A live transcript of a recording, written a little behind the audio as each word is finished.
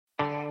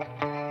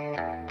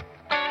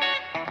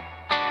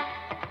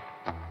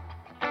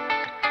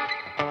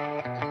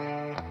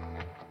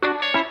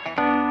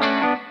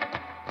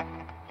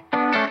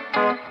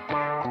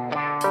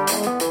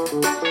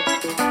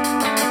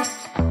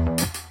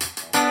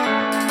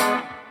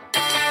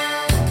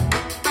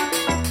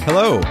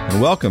Hello, and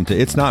welcome to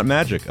It's Not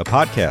Magic, a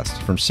podcast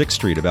from 6th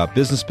Street about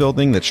business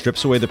building that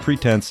strips away the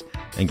pretense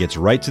and gets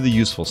right to the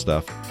useful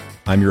stuff.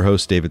 I'm your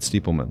host, David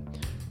Stiepelman.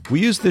 We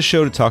use this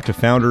show to talk to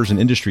founders and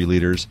industry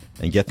leaders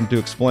and get them to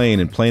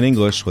explain in plain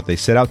English what they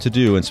set out to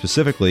do and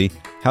specifically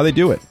how they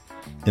do it.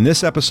 In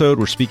this episode,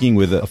 we're speaking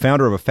with a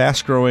founder of a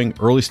fast-growing,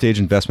 early-stage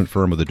investment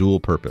firm with a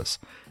dual purpose: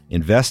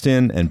 invest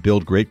in and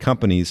build great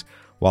companies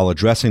while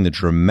addressing the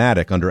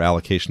dramatic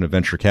underallocation of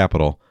venture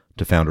capital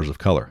to founders of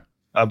color.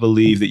 I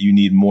believe that you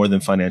need more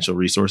than financial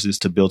resources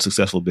to build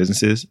successful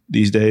businesses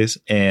these days,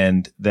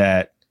 and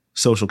that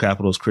social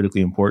capital is critically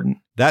important.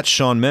 That's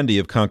Sean Mendy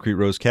of Concrete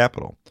Rose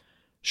Capital.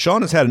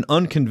 Sean has had an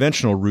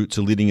unconventional route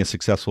to leading a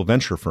successful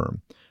venture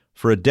firm.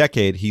 For a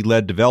decade, he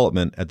led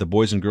development at the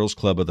Boys and Girls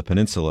Club of the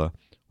Peninsula,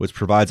 which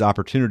provides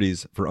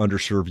opportunities for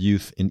underserved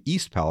youth in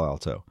East Palo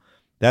Alto.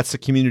 That's the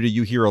community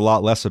you hear a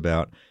lot less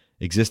about,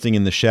 existing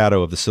in the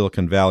shadow of the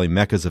Silicon Valley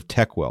meccas of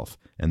tech wealth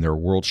and their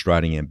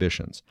world-striding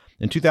ambitions.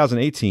 In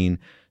 2018,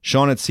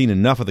 Sean had seen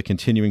enough of the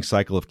continuing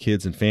cycle of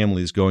kids and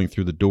families going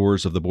through the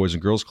doors of the Boys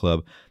and Girls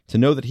Club to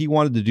know that he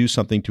wanted to do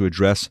something to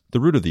address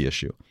the root of the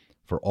issue.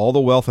 For all the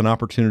wealth and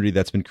opportunity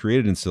that's been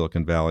created in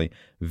Silicon Valley,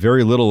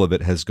 very little of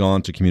it has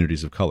gone to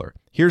communities of color.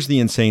 Here's the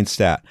insane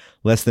stat.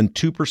 Less than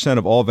 2%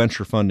 of all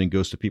venture funding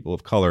goes to people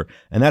of color,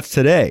 and that's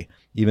today,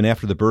 even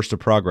after the burst of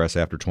progress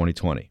after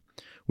 2020.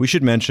 We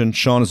should mention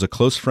Sean is a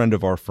close friend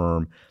of our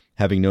firm,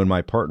 having known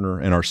my partner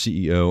and our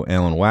CEO,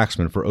 Alan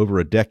Waxman, for over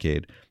a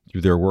decade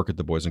through their work at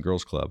the Boys and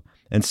Girls Club.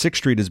 And 6th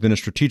Street has been a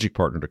strategic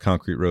partner to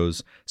Concrete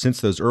Rose since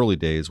those early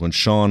days when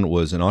Sean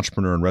was an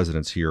entrepreneur in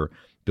residence here,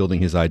 building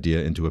his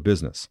idea into a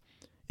business.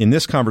 In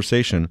this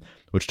conversation,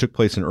 which took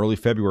place in early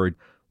February,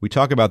 we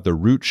talk about the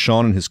route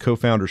Sean and his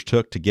co-founders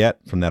took to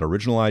get from that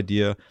original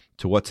idea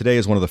to what today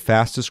is one of the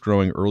fastest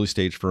growing early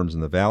stage firms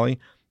in the Valley,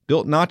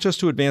 built not just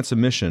to advance a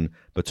mission,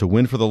 but to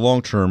win for the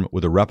long term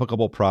with a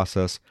replicable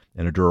process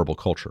and a durable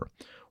culture.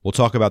 We'll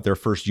talk about their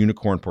first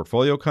unicorn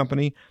portfolio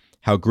company,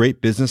 how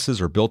great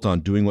businesses are built on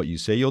doing what you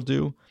say you'll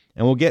do,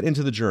 and we'll get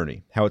into the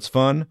journey, how it's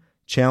fun,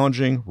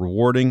 challenging,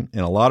 rewarding,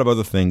 and a lot of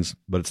other things,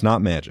 but it's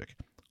not magic.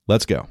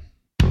 Let's go.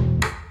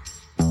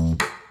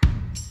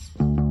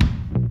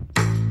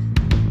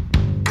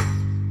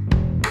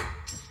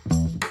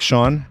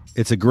 Sean,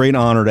 it's a great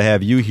honor to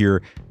have you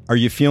here. Are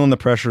you feeling the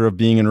pressure of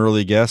being an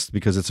early guest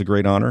because it's a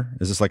great honor?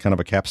 Is this like kind of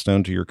a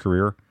capstone to your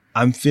career?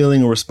 I'm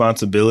feeling a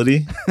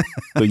responsibility,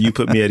 but you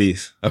put me at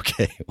ease.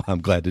 Okay, well,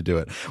 I'm glad to do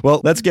it.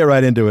 Well, let's get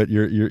right into it.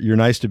 You're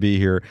nice to be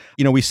here.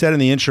 You know, we said in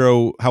the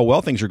intro how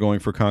well things are going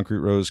for Concrete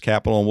Rose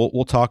Capital, and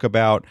we'll talk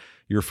about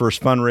your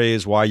first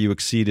fundraise, why you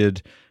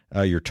exceeded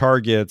your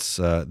targets,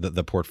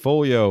 the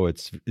portfolio.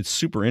 It's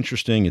super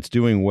interesting. It's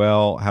doing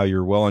well. How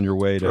you're well on your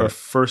way to our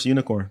first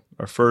unicorn,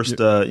 our first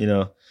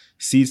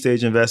seed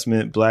stage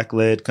investment,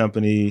 Black-led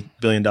company, $1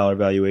 billion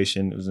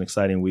valuation. It was an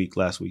exciting week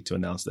last week to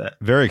announce that.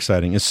 Very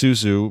exciting.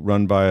 Isuzu,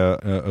 run by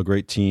a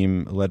great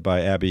team led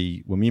by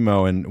Abby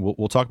Wamimo, and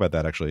we'll talk about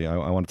that, actually.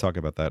 I want to talk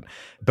about that.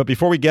 But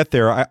before we get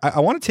there, I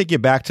want to take you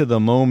back to the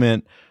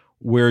moment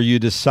where you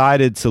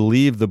decided to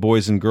leave the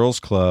Boys and Girls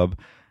Club.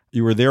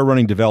 You were there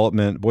running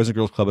development, Boys and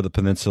Girls Club of the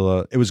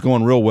Peninsula. It was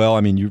going real well.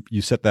 I mean,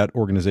 you set that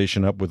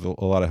organization up with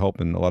a lot of help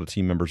and a lot of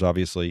team members,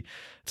 obviously,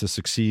 to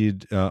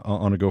succeed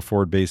on a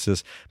go-forward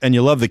basis. And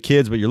you love the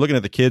kids, but you're looking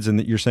at the kids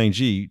and you're saying,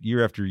 gee,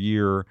 year after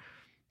year,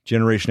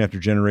 generation after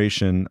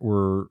generation,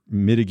 we're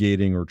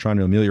mitigating or trying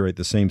to ameliorate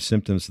the same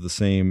symptoms, the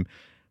same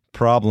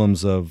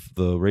problems of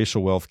the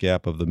racial wealth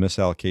gap, of the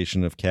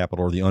misallocation of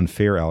capital or the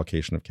unfair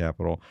allocation of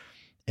capital.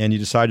 And you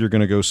decide you're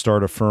going to go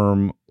start a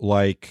firm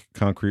like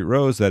Concrete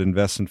Rose that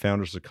invests in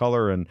founders of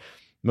color. And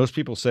most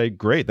people say,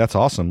 great, that's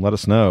awesome. Let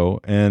us know.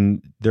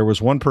 And there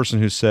was one person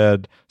who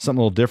said something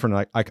a little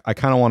different. I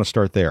kind of want to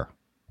start there.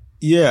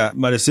 Yeah,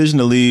 my decision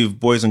to leave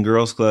Boys and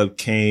Girls Club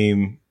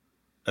came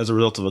as a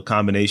result of a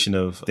combination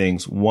of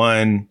things.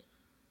 One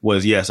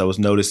was, yes, I was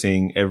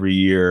noticing every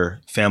year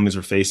families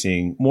were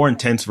facing more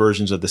intense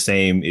versions of the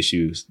same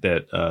issues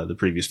that the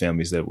previous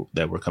families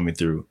that were coming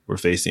through were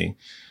facing.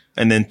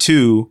 And then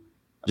two,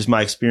 just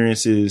my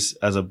experiences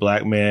as a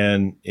Black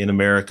man in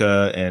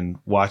America and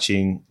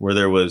watching where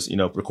there was,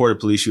 recorded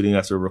police shooting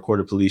after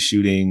recorded police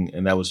shooting.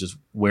 And that was just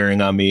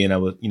wearing on me. And I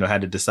was,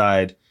 had to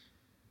decide,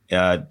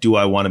 do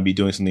I want to be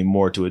doing something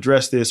more to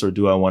address this, or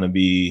do I want to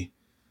be,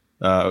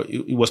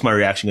 what's my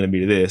reaction going to be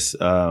to this?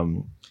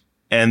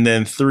 And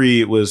then three,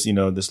 it was,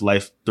 this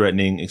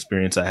life-threatening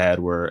experience I had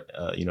where,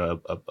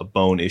 a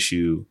bone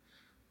issue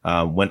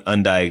went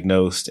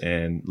undiagnosed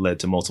and led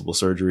to multiple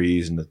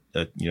surgeries and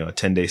a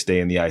 10-day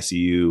stay in the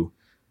ICU,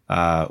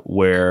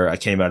 where I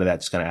came out of that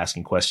just kind of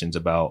asking questions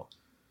about,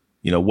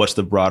 what's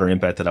the broader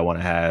impact that I want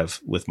to have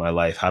with my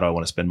life? How do I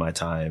want to spend my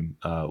time?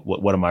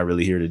 What am I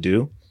really here to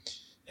do?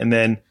 And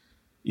then,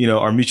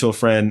 our mutual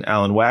friend,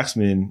 Alan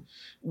Waxman.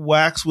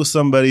 Wax was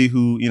somebody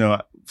who,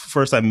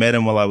 first I met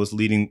him while I was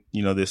leading,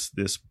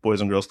 this Boys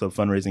and Girls Club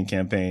fundraising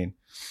campaign.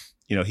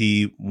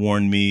 He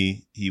warned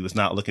me he was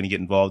not looking to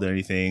get involved in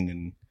anything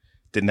and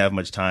didn't have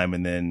much time,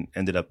 and then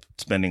ended up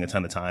spending a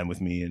ton of time with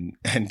me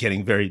and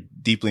getting very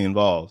deeply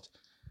involved.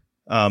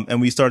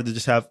 And we started to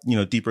just have,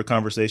 deeper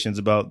conversations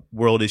about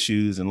world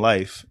issues and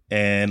life.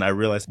 And I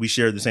realized we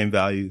shared the same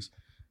values.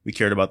 We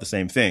cared about the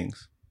same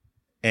things.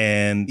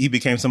 And he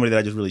became somebody that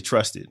I just really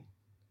trusted.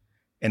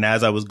 And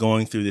as I was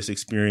going through this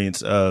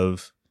experience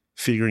of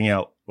figuring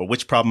out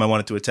which problem I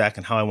wanted to attack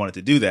and how I wanted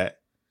to do that,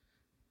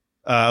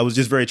 I was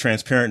just very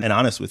transparent and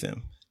honest with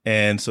him.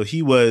 And so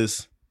he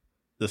was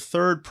the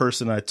third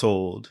person I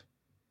told,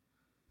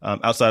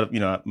 outside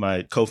of,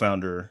 my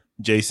co-founder,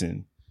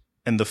 Jason,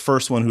 and the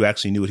first one who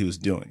actually knew what he was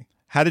doing.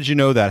 How did you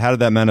know that? How did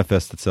that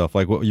manifest itself?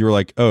 Like, what you were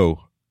like, oh,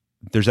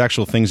 there's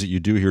actual things that you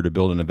do here to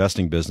build an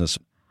investing business.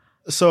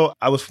 So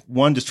I was,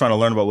 just trying to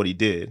learn about what he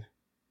did.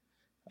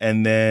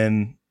 And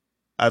then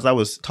as I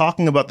was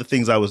talking about the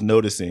things I was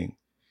noticing,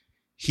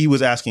 he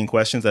was asking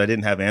questions that I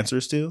didn't have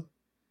answers to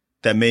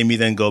that made me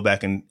then go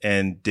back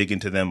and dig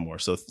into them more.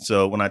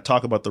 So when I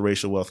talk about the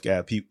racial wealth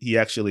gap, he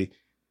actually,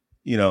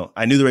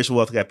 I knew the racial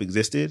wealth gap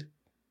existed.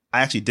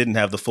 I actually didn't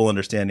have the full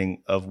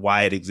understanding of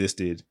why it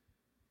existed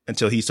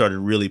until he started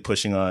really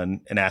pushing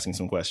on and asking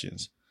some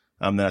questions.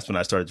 That's when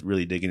I started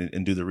really digging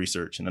and do the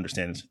research and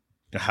understand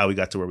how we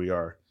got to where we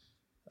are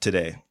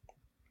today.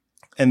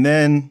 And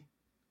then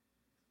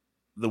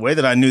the way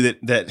that I knew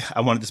that I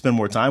wanted to spend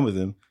more time with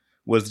him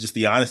was just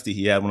the honesty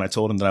he had when I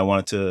told him that I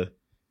wanted to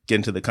get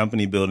into the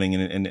company building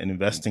and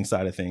investing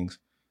side of things.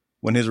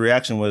 When his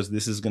reaction was,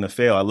 this is going to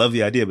fail. I love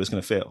the idea, but it's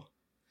going to fail.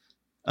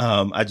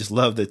 I just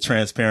love the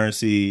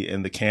transparency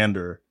and the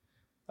candor.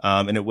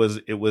 And it was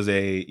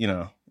a,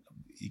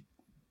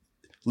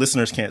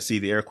 listeners can't see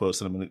the air quotes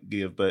that I'm going to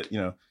give, but,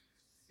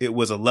 it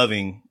was a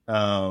loving,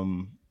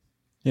 warning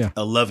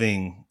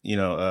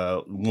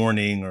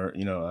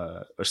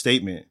or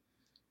statement.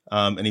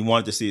 And he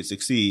wanted to see it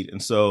succeed.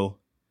 And so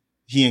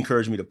he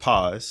encouraged me to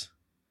pause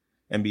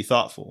and be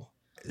thoughtful.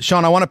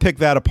 Sean, I want to pick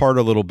that apart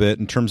a little bit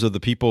in terms of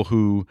the people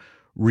who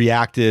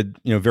reacted,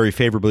 very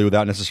favorably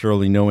without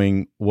necessarily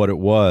knowing what it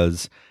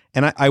was.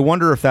 And I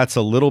wonder if that's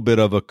a little bit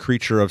of a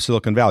creature of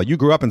Silicon Valley. You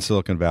grew up in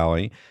Silicon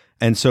Valley.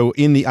 And so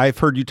I've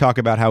heard you talk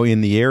about how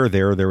in the air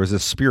there was a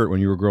spirit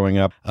when you were growing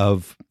up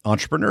of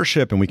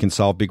entrepreneurship, and we can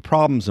solve big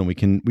problems and we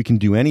can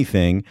do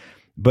anything.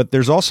 But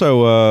there's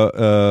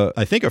also,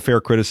 I think, a fair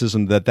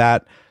criticism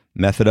that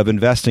method of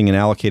investing and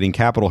allocating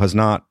capital has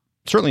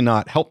certainly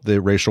not helped the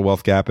racial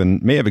wealth gap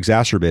and may have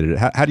exacerbated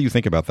it. How do you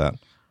think about that?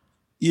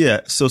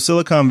 Yeah. So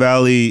Silicon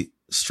Valley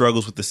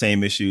struggles with the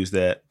same issues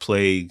that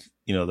plague,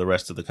 the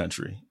rest of the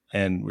country,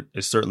 and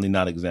is certainly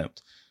not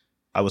exempt.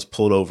 I was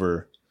pulled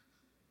over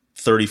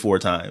 34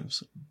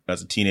 times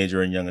as a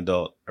teenager and young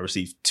adult. I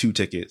received 2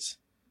 tickets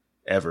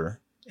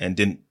ever and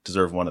didn't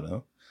deserve one of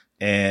them.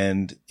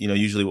 And,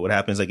 usually what would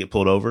happen is I get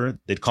pulled over.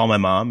 They'd call my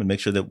mom and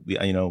make sure that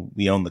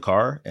we own the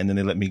car, and then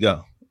they let me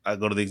go. I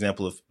go to the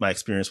example of my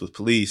experience with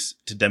police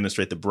to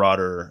demonstrate the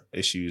broader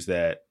issues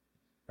that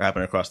are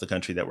happening across the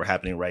country that were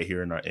happening right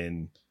here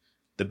in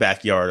the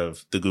backyard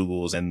of the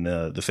Googles and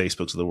the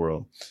Facebooks of the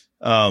world.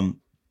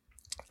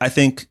 I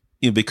think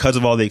because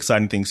of all the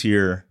exciting things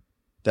here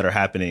that are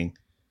happening,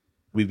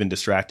 we've been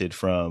distracted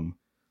from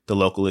the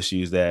local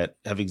issues that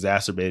have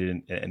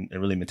exacerbated and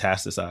really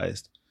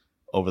metastasized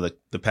over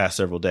the past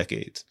several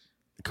decades.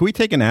 Can we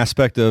take an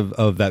aspect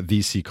of that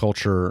VC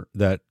culture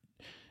that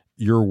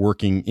you're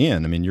working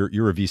in? I mean,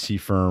 you're a VC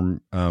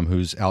firm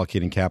who's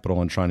allocating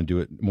capital and trying to do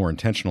it more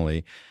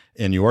intentionally,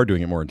 and you are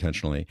doing it more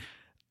intentionally.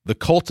 The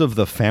cult of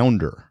the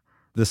founder,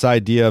 this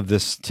idea of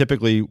this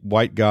typically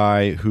white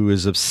guy who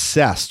is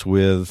obsessed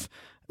with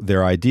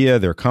their idea,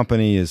 their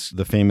company, is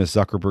the famous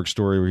Zuckerberg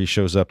story where he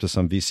shows up to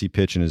some VC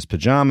pitch in his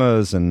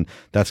pajamas, and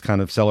that's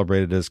kind of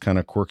celebrated as kind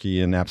of quirky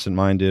and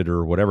absent-minded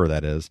or whatever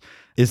that is.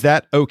 Is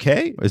that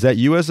okay? Is that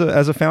you as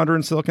a founder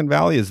in Silicon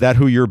Valley? Is that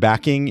who you're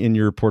backing in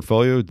your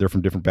portfolio? They're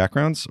from different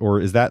backgrounds, or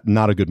is that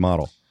not a good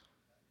model?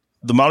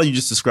 The model you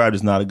just described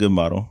is not a good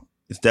model.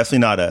 It's definitely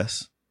not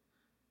us.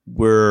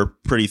 We're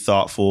pretty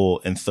thoughtful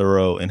and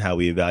thorough in how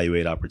we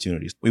evaluate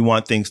opportunities. We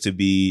want things to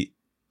be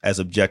as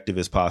objective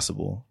as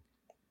possible.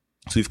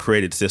 So we've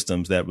created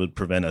systems that would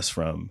prevent us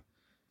from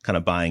kind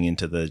of buying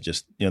into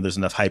there's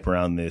enough hype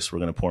around this, we're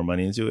going to pour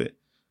money into it.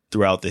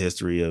 Throughout the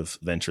history of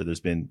venture, there's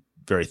been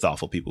very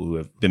thoughtful people who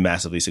have been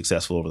massively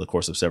successful over the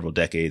course of several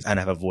decades and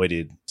have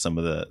avoided some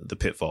of the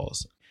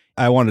pitfalls.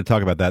 I wanted to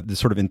talk about that, this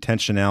sort of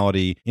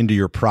intentionality into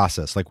your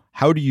process. Like,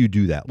 how do you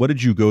do that? What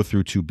did you go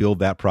through to build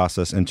that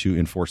process and to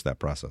enforce that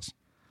process?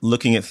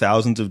 Looking at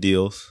thousands of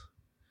deals,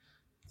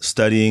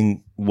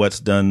 studying what's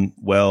done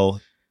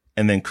well,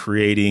 and then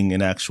creating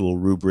an actual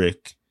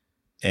rubric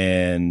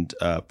and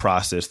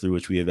process through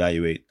which we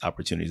evaluate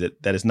opportunities.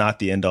 That is not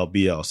the end all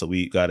be all. So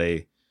we got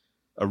a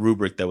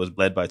rubric that was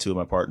led by 2 of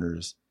my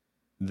partners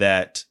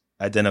that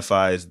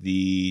identifies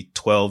the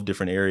 12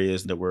 different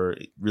areas that we're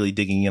really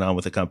digging in on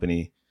with the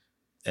company.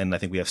 And I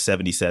think we have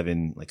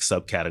 77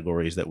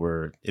 subcategories that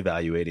we're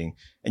evaluating.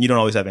 And you don't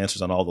always have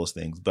answers on all those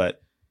things,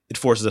 but it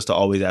forces us to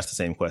always ask the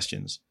same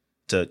questions,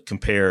 to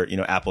compare,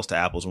 apples to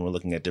apples when we're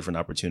looking at different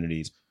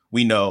opportunities.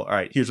 We know, all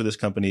right, here's where this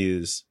company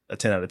is a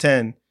 10 out of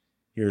 10.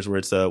 Here's where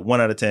it's a 1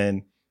 out of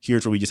 10.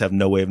 Here's where we just have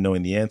no way of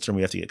knowing the answer, and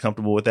we have to get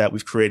comfortable with that.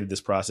 We've created this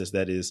process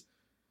that is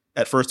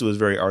at first it was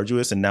very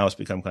arduous, and now it's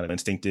become kind of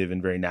instinctive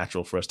and very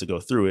natural for us to go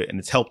through it. And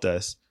it's helped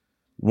us,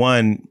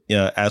 one,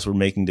 as we're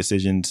making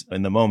decisions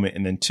in the moment,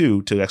 and then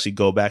two, to actually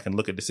go back and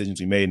look at decisions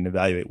we made and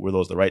evaluate were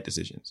those the right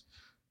decisions.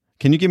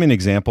 Can you give me an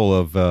example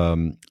of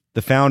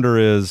the founder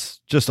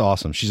is just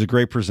awesome. She's a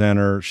great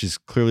presenter. She's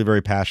clearly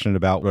very passionate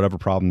about whatever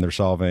problem they're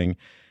solving.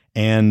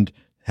 And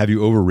have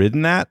you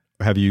overridden that?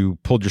 Have you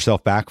pulled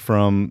yourself back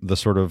from the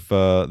sort of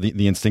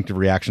the instinctive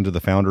reaction to the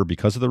founder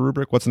because of the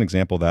rubric? What's an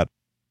example of that?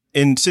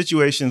 In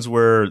situations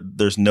where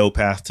there's no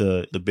path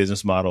to the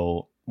business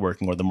model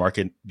working or the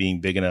market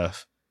being big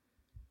enough,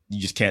 you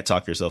just can't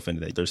talk yourself into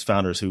that. There's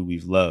founders who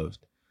we've loved,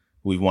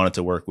 who we've wanted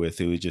to work with,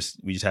 who we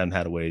just haven't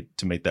had a way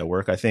to make that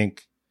work. I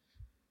think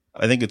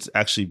it's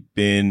actually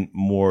been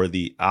more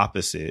the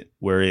opposite,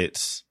 where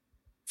it's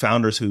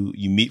founders who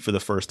you meet for the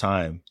first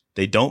time,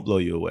 they don't blow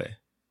you away.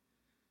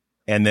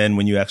 And then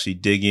when you actually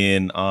dig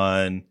in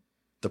on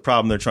the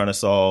problem they're trying to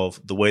solve,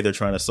 the way they're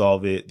trying to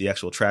solve it, the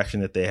actual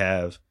traction that they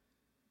have,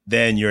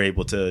 then you're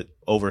able to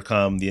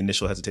overcome the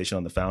initial hesitation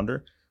on the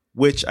founder,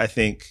 which I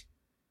think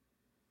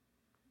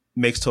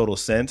makes total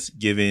sense,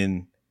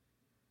 given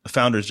a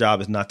founder's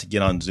job is not to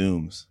get on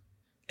Zooms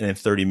and in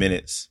 30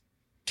 minutes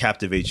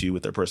captivate you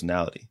with their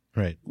personality.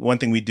 Right. One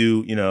thing we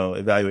do,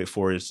 evaluate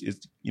for is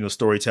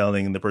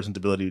storytelling and the person's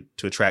ability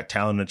to attract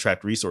talent and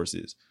attract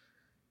resources.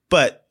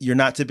 But you're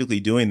not typically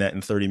doing that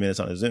in 30 minutes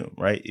on a Zoom,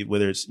 right?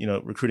 Whether it's,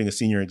 recruiting a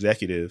senior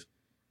executive,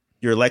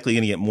 you're likely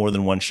going to get more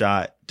than one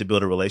shot to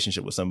build a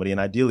relationship with somebody. And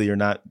ideally, you're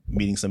not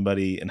meeting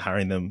somebody and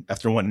hiring them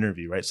after one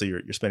interview, right? So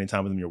you're spending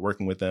time with them, you're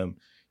working with them,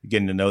 you're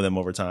getting to know them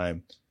over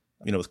time.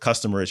 With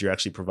customers, you're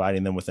actually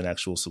providing them with an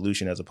actual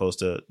solution as opposed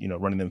to,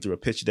 running them through a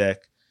pitch deck.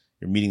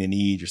 You're meeting a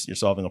need, you're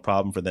solving a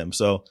problem for them.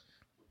 So,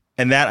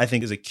 and that I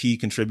think is a key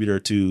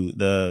contributor to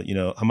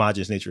the,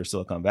 homogenous nature of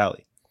Silicon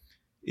Valley.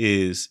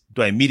 Is,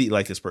 do I immediately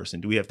like this person?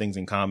 Do we have things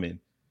in common?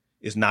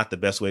 Is not the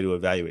best way to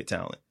evaluate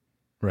talent.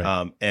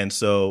 Right. And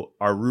so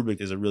our rubric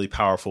is a really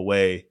powerful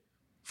way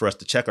for us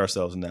to check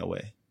ourselves in that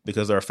way,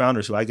 because there are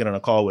founders who I get on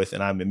a call with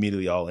and I'm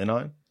immediately all in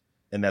on.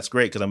 And that's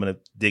great because I'm going to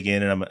dig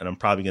in and I'm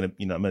probably going to,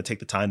 I'm going to take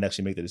the time to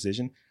actually make the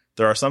decision.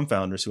 There are some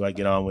founders who I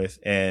get on with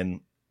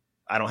and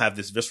I don't have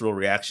this visceral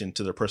reaction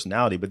to their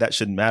personality, but that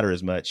shouldn't matter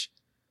as much.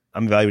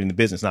 I'm evaluating the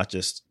business, not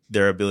just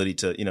their ability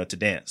to, to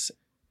dance.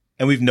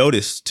 And we've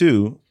noticed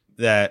too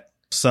that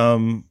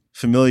some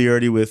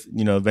familiarity with,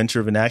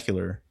 venture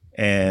vernacular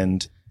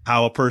and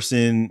how a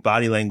person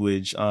body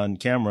language on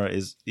camera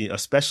is,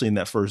 especially in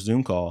that first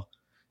Zoom call,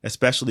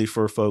 especially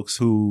for folks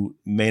who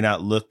may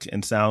not look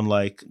and sound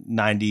like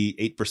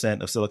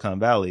 98% of Silicon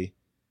Valley,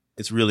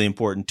 it's really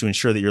important to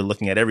ensure that you're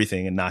looking at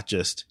everything and not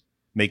just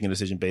making a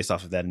decision based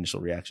off of that initial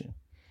reaction.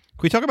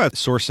 Can we talk about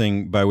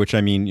sourcing, by which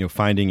I mean,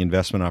 finding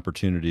investment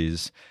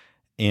opportunities?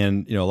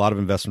 And, a lot of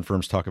investment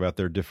firms talk about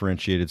their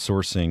differentiated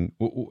sourcing.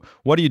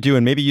 What do you do?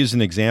 And maybe use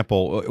an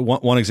example.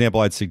 One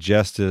example I'd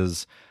suggest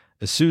is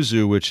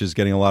Isuzu, which is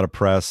getting a lot of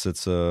press.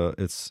 It's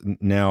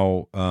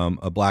now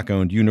a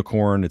Black-owned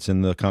unicorn. It's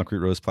in the Concrete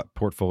Rose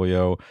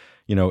portfolio,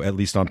 at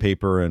least on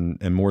paper,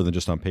 and more than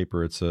just on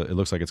paper. It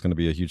looks like it's going to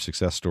be a huge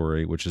success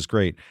story, which is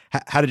great.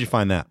 How did you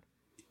find that?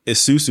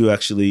 Isuzu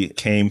actually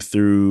came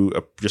through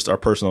just our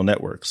personal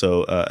network.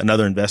 So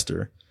another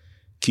investor,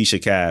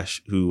 Keisha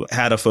Cash, who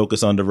had a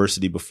focus on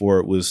diversity before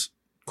it was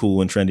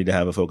cool and trendy to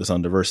have a focus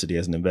on diversity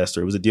as an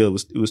investor. It was a deal.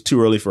 It was too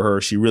early for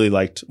her. She really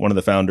liked one of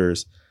the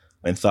founders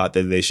and thought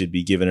that they should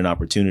be given an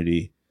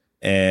opportunity.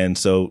 And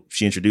so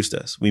she introduced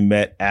us. We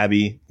met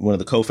Abby, one of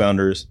the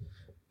co-founders,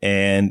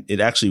 and it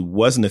actually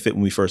wasn't a fit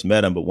when we first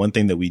met him. But one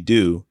thing that we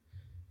do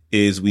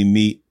is we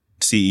meet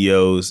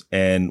CEOs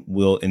and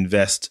we'll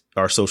invest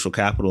our social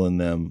capital in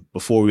them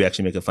before we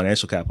actually make a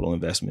financial capital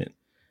investment.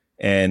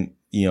 And,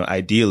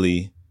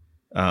 ideally,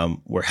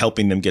 we're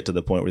helping them get to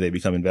the point where they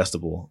become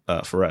investable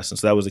for us. And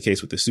so that was the case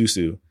with the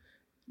Isuzu.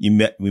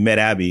 We met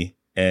Abby,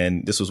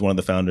 and this was one of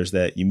the founders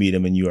that you meet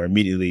him and you are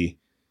immediately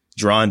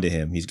drawn to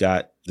him. He's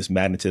got this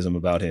magnetism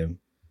about him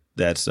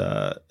that's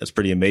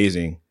pretty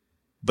amazing.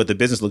 But the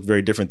business looked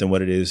very different than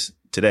what it is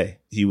today.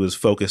 He was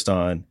focused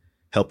on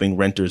helping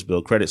renters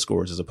build credit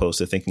scores as opposed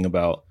to thinking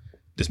about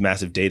this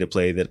massive data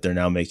play that they're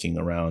now making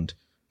around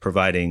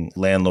providing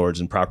landlords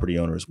and property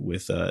owners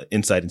with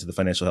insight into the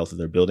financial health of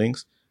their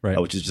buildings, right.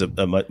 Which is just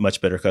a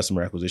much better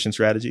customer acquisition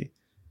strategy.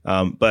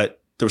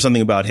 But there was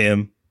something about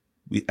him.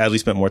 As we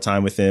spent more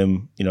time with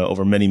him,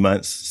 over many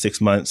months,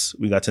 6 months,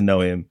 we got to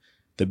know him.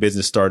 The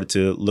business started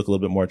to look a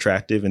little bit more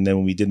attractive. And then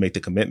when we did make the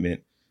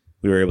commitment,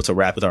 we were able to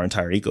wrap with our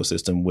entire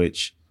ecosystem,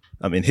 which,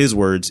 in his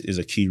words, is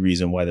a key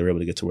reason why they were able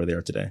to get to where they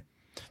are today.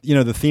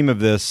 The theme of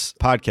this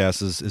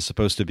podcast is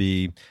supposed to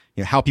be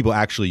how people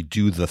actually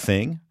do the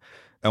thing.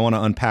 I want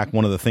to unpack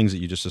one of the things that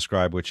you just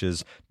described, which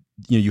is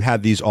you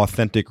had these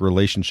authentic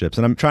relationships.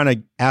 And I'm trying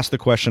to ask the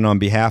question on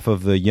behalf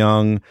of the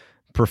young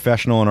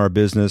professional in our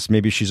business.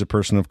 Maybe she's a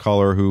person of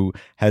color who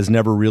has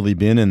never really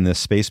been in this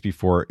space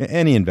before,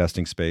 any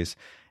investing space.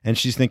 And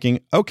she's thinking,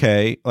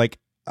 okay, like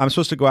I'm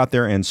supposed to go out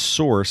there and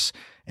source.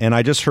 And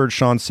I just heard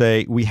Sean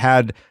say we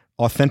had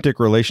authentic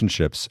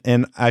relationships.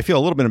 And I feel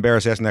a little bit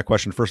embarrassed asking that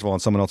question, first of all, on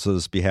someone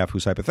else's behalf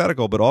who's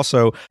hypothetical, but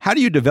also, how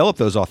do you develop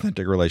those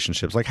authentic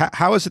relationships? Like,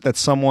 how is it that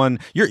someone,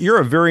 you're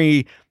a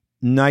very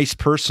nice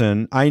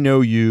person. I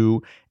know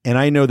you, and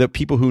I know that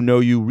people who know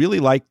you really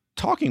like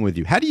talking with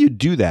you. How do you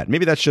do that?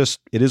 Maybe that's just,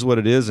 it is what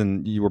it is,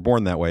 and you were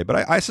born that way.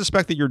 But I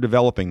suspect that you're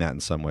developing that in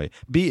some way.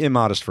 Be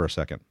immodest for a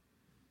second.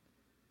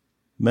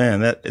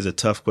 Man, that is a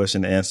tough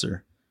question to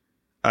answer.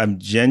 I'm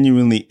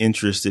genuinely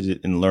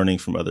interested in learning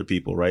from other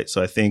people, right?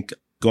 So I think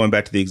going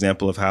back to the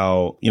example of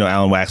how,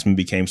 Alan Waxman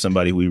became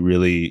somebody who we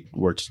really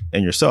worked,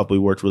 and yourself, we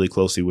worked really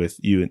closely with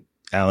you and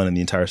Alan and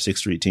the entire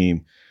Sixth Street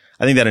team.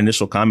 I think that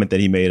initial comment that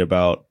he made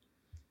about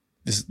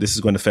this is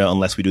going to fail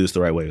unless we do this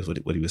the right way is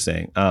what he was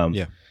saying.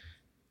 Yeah.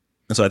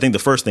 And so I think the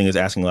first thing is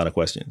asking a lot of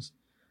questions,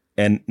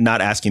 and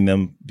not asking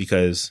them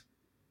because,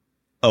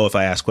 oh, if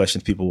I ask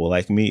questions, people will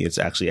like me. It's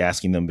actually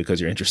asking them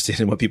because you're interested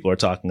in what people are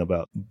talking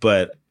about.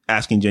 But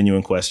asking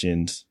genuine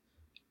questions,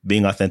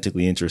 being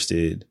authentically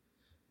interested,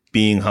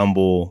 being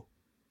humble,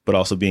 but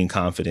also being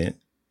confident.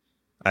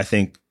 I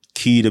think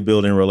key to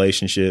building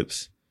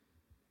relationships,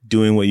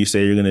 doing what you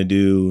say you're going to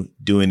do,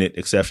 doing it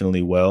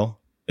exceptionally well,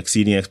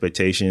 exceeding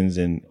expectations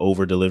and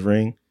over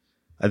delivering,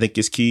 I think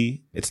is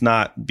key. It's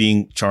not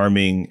being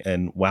charming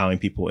and wowing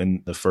people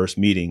in the first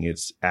meeting.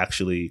 It's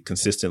actually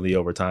consistently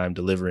over time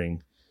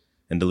delivering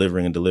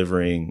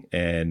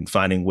and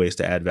finding ways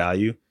to add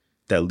value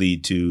that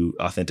lead to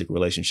authentic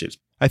relationships.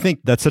 I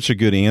think that's such a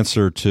good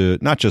answer to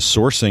not just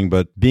sourcing,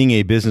 but being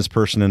a business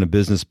person and a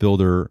business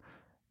builder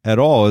at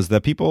all, is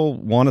that people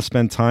want to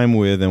spend time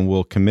with and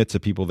will commit to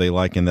people they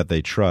like and that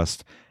they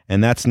trust.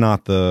 And that's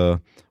not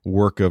the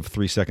work of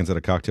 3 seconds at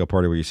a cocktail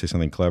party where you say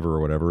something clever or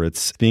whatever.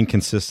 It's being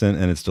consistent,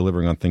 and it's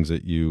delivering on things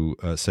that you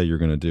say you're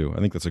going to do. I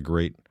think that's a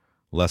great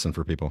lesson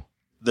for people.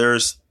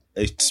 There's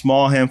a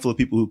small handful of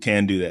people who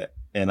can do that,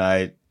 and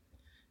I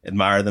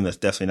admire them. That's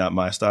definitely not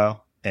my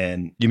style.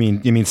 And you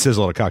mean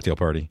sizzle at a cocktail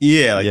party?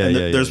 Yeah,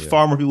 there's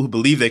far more people who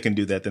believe they can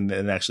do that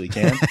than actually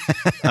can.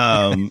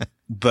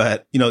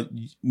 But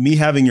me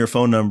having your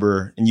phone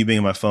number and you being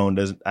on my phone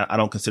I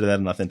don't consider that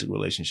an authentic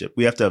relationship.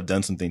 We have to have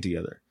done something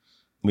together.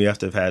 We have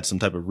to have had some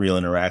type of real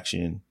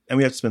interaction, and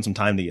we have to spend some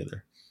time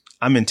together.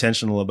 I'm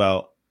intentional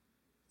about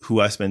who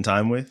I spend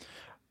time with.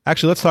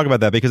 Actually, let's talk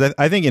about that, because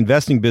I think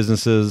investing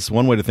businesses,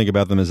 one way to think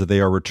about them is that they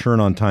are return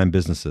on time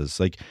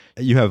businesses. Like,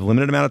 you have a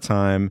limited amount of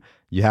time.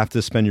 You have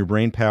to spend your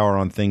brain power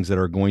on things that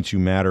are going to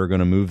matter, going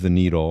to move the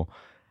needle.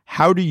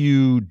 How do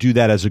you do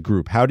that as a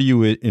group? How do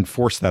you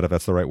enforce that, if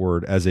that's the right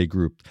word, as a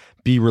group?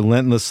 Be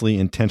relentlessly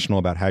intentional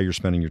about how you're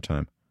spending your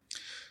time.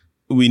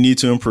 We need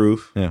to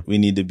improve. Yeah. We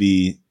need to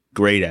be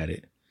great at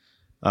it.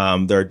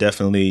 There are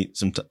definitely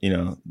some,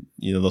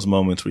 those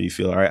moments where you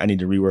feel, all right, I need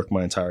to rework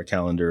my entire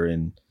calendar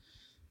and,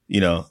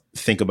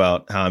 think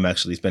about how I'm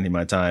actually spending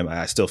my time.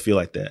 I still feel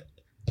like that.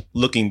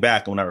 Looking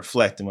back, when I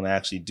reflect and when I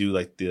actually do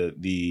like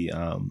the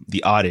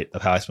audit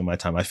of how I spend my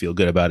time, I feel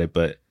good about it.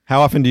 But how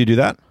often do you do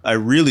that? I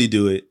really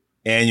do it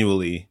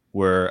annually,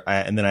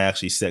 and then I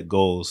actually set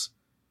goals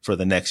for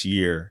the next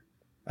year.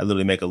 I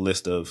literally make a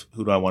list of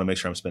who do I want to make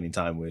sure I'm spending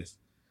time with?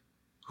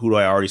 Who do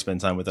I already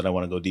spend time with that I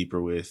want to go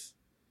deeper with?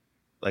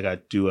 Like, I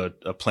do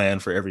a plan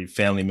for every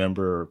family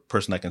member or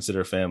person I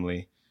consider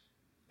family.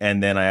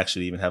 And then I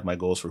actually even have my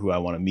goals for who I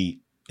want to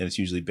meet. And it's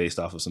usually based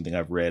off of something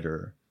I've read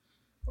or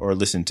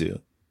listened to.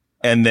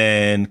 And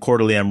then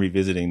quarterly, I'm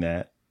revisiting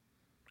that.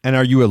 And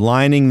are you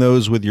aligning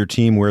those with your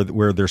team where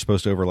they're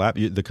supposed to overlap,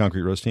 the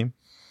Concrete Roast team?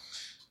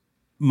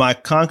 My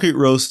Concrete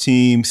Roast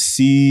team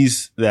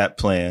sees that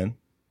plan.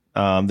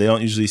 They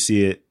don't usually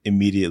see it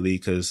immediately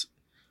because,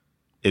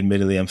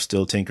 admittedly, I'm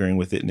still tinkering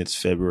with it, and it's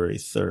February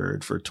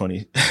 3rd for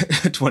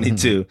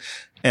 2022.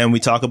 And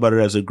we talk about it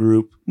as a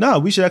group. No,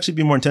 we should actually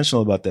be more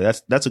intentional about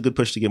that. That's a good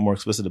push to get more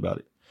explicit about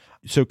it.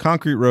 So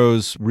Concrete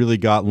Rose really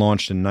got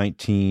launched in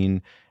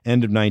 19.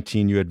 End of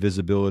 19, you had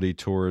visibility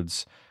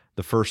towards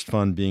the first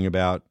fund being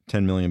about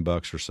 $10 million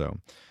or so.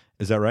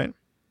 Is that right?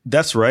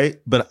 That's right.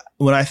 But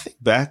when I think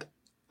back,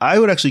 I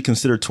would actually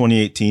consider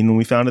 2018 when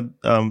we founded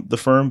the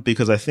firm,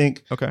 because I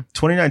think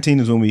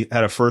 2019 is when we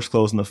had our first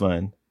close in the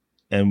fund,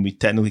 and we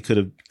technically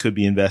could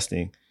be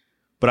investing.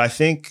 But I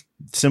think,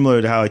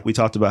 similar to how we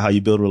talked about how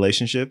you build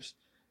relationships,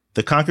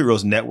 the Concrete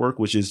Rose network,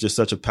 which is just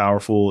such a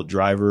powerful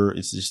driver,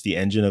 it's just the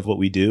engine of what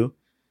we do,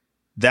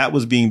 that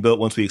was being built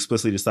once we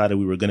explicitly decided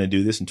we were going to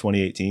do this in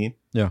 2018.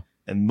 Yeah.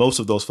 And most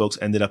of those folks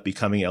ended up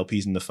becoming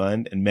LPs in the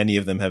fund, and many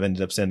of them have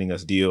ended up sending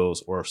us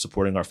deals or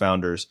supporting our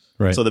founders.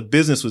 Right. So the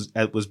business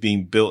was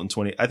being built in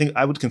 20. I think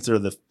I would consider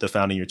the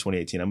founding year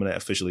 2018. I'm going to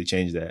officially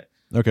change that.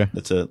 Okay.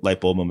 That's a light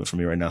bulb moment for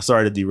me right now.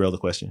 Sorry to derail the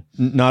question.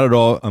 Not at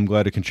all. I'm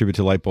glad to contribute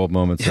to light bulb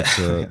moments.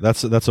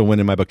 That's a win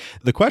in my book.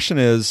 The question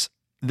is,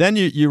 then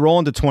you roll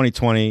into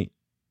 2020,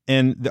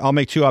 and I'll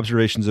make two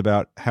observations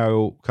about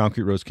how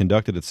Concrete Rose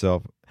conducted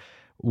itself.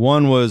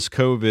 One was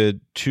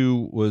COVID.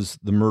 Two was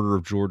the murder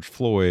of George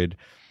Floyd.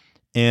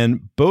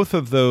 And both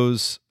of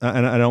those,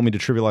 and I don't mean to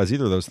trivialize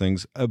either of those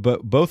things,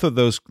 but both of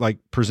those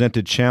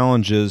presented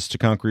challenges to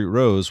Concrete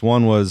Rose.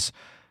 One was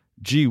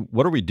gee,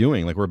 what are we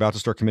doing? Like, we're about to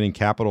start committing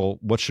capital.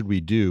 What should we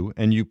do?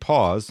 And you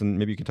paused, and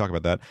maybe you can talk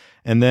about that.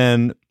 And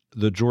then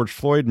the George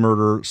Floyd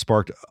murder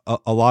sparked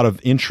a lot of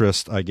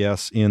interest, I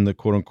guess, in the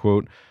quote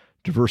unquote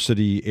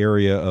diversity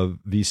area of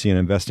VC and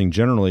investing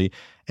generally.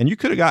 And you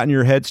could have gotten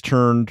your heads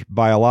turned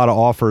by a lot of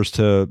offers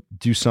to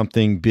do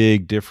something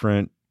big,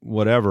 different,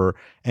 whatever.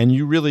 And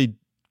you really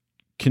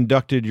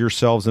conducted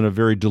yourselves in a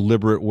very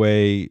deliberate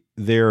way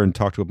there and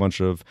talked to a bunch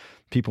of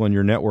people in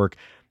your network.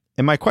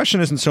 And my question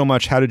isn't so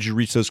much how did you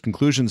reach those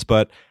conclusions,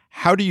 but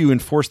how do you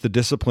enforce the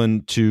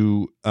discipline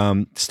to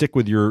stick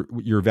with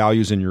your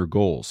values and your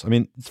goals? I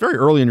mean, it's very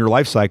early in your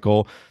life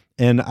cycle,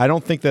 and I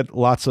don't think that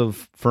lots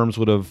of firms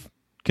would have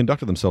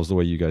conducted themselves the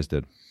way you guys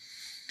did.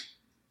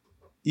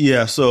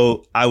 Yeah,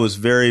 so I was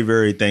very,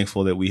 very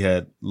thankful that we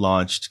had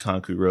launched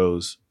Concrete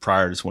Rose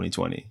prior to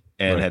 2020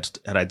 and had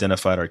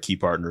identified our key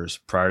partners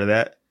prior to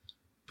that.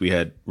 We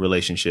had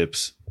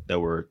relationships that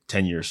were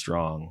 10 years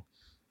strong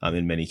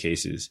in many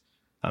cases.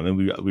 And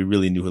we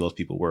really knew who those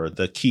people were.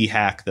 The key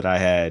hack that I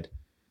had,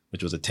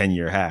 which was a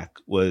 10-year hack,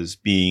 was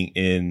being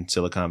in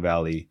Silicon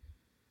Valley,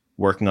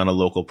 working on a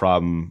local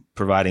problem,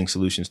 providing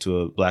solutions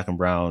to Black and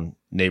brown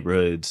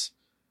neighborhoods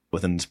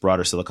within this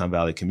broader Silicon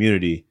Valley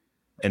community,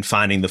 and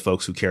finding the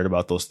folks who cared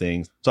about those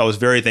things. So I was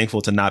very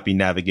thankful to not be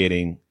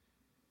navigating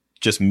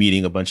just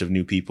meeting a bunch of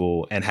new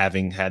people and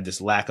having had this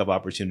lack of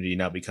opportunity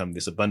now become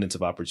this abundance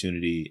of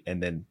opportunity,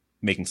 and then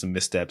making some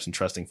missteps and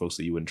trusting folks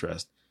that you wouldn't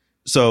trust.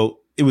 So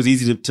it was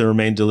easy to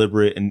remain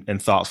deliberate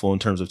and thoughtful in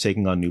terms of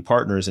taking on new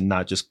partners and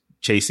not just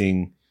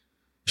chasing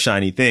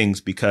shiny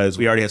things, because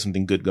we already had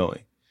something good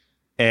going.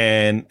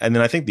 And then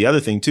I think the other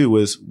thing too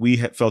was we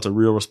had felt a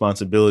real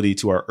responsibility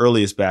to our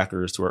earliest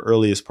backers, to our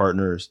earliest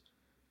partners,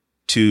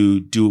 to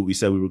do what we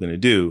said we were going to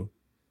do.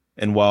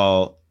 And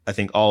while I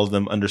think all of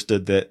them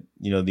understood that,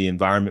 the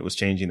environment was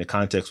changing, the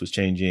context was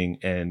changing,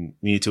 and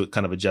we needed to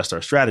kind of adjust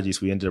our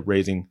strategies, we ended up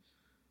raising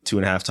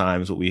 2.5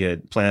 times what we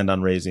had planned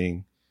on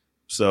raising.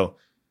 So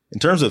in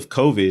terms of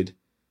COVID,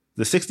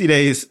 the 60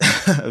 days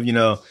of,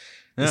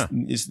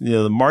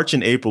 the March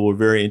and April were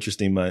very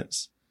interesting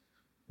months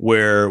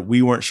where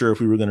we weren't sure if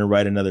we were going to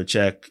write another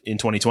check in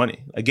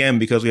 2020. Again,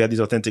 because we had these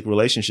authentic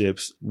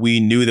relationships, we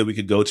knew that we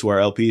could go to our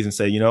LPs and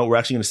say, we're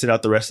actually going to sit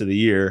out the rest of the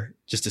year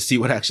just to see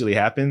what actually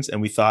happens.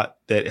 And we thought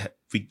that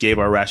if we gave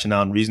our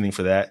rationale and reasoning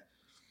for that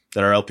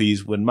our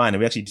LPs wouldn't mind.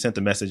 And we actually sent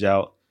a message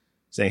out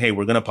saying, hey,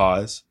 we're going to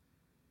pause.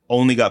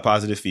 Only got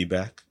positive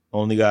feedback,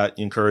 only got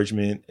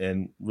encouragement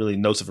and really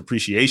notes of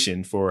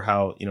appreciation for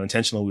how,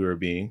 intentional we were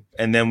being.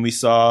 And then we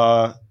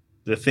saw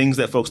the things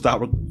that folks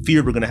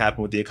feared were going to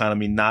happen with the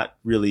economy not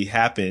really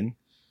happen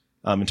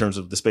in terms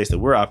of the space that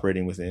we're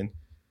operating within.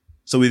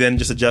 So we then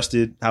just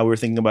adjusted how we were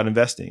thinking about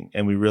investing.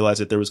 And we realized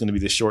that there was going to be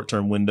this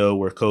short-term window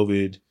where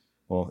COVID,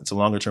 well, it's a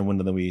longer-term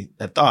window than we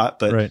had thought,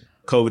 but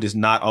COVID is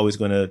not always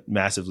going to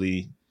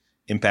massively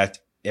impact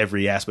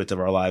every aspect of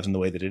our lives in the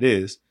way that it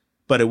is.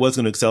 But it was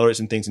going to accelerate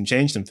some things and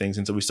change some things.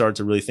 And so we started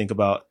to really think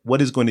about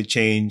what is going to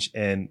change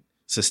and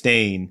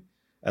sustain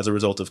as a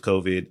result of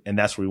COVID. And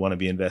that's where we want to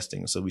be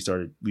investing. So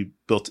we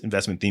built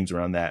investment themes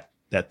around that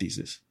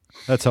thesis.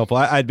 That's helpful.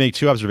 I'd make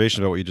 2 observations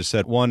about what you just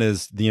said. One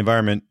is the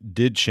environment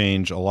did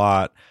change a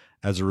lot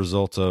as a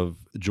result of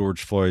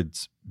George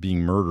Floyd's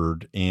being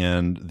murdered,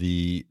 and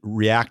the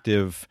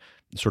reactive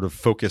sort of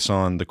focus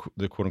on the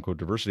quote unquote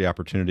diversity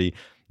opportunity.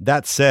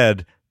 That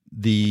said,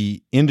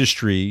 the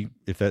industry,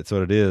 if that's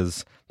what it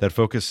is, that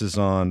focuses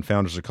on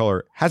founders of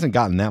color hasn't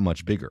gotten that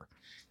much bigger.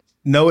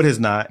 No, it has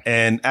not.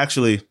 And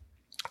actually,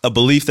 a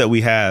belief that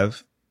we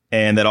have,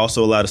 and that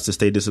also allowed us to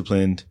stay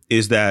disciplined,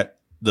 is that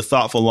the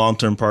thoughtful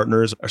long-term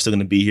partners are still going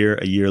to be here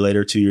a year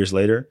later, 2 years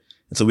later.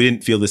 And so we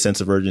didn't feel the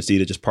sense of urgency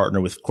to just partner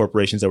with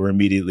corporations that were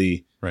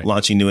immediately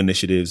launching new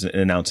initiatives and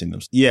announcing them.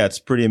 Yeah, it's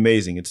pretty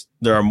amazing.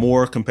 There are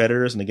more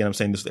competitors. And again, I'm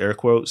saying this with air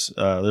quotes.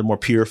 There are more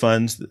peer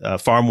funds,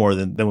 far more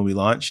than when we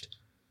launched.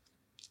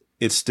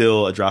 It's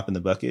still a drop in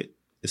the bucket.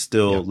 It's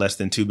still less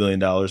than $2 billion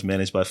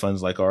managed by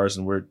funds like ours.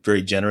 And we're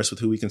very generous with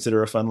who we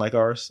consider a fund like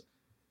ours.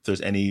 If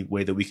there's any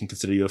way that we can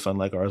consider you a fund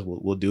like ours,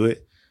 we'll do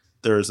it.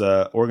 There's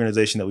an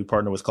organization that we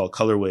partner with called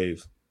Color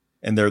Wave,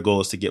 and their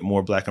goal is to get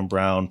more Black and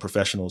brown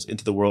professionals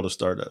into the world of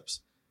startups.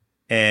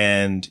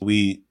 And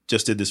we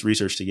just did this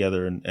research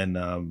together, and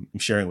I'm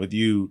sharing it with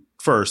you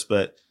first,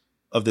 but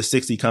of the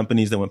 60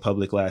 companies that went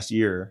public last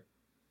year,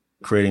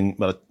 creating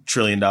about $1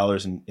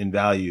 trillion in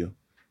value,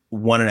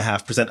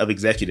 1.5% of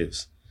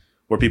executives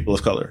were people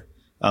of color.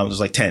 There's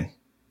like 10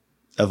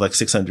 of like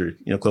 600,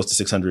 close to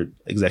 600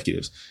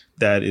 executives.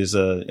 That is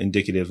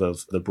indicative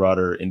of the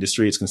broader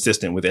industry. It's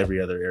consistent with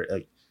every other area.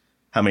 Like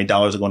how many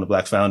dollars are going to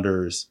Black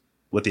founders,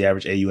 what the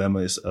average AUM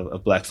is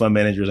of Black fund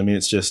managers. I mean,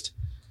 it's just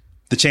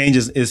the change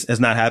has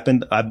not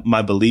happened.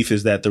 My belief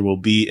is that there will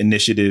be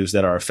initiatives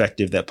that are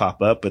effective that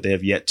pop up, but they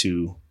have yet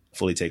to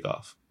fully take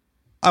off.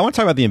 I want to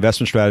talk about the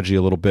investment strategy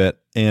a little bit.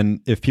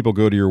 And if people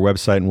go to your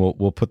website, and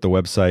we'll put the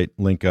website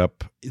link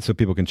up so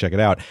people can check it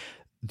out.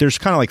 There's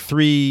kind of like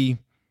three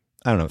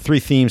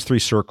themes, 3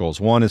 circles.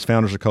 One is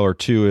founders of color.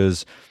 2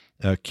 is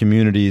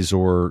communities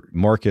or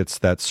markets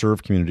that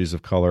serve communities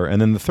of color.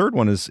 And then the third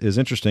one is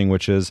interesting,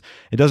 which is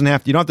you don't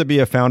have to be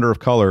a founder of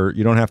color.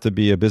 You don't have to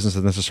be a business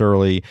that's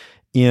necessarily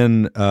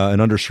in an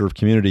underserved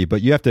community,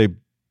 but you have to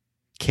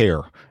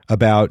care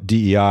about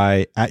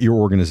DEI at your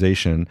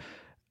organization.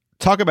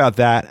 Talk about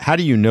that. How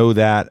do you know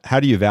that? How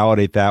do you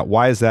validate that?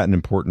 Why is that an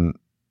important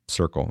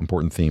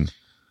theme?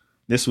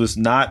 This was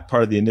not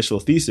part of the initial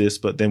thesis,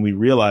 but then we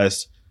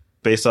realized,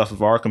 based off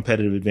of our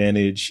competitive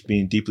advantage,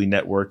 being deeply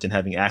networked and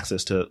having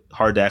access to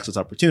hard to access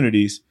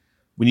opportunities,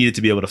 we needed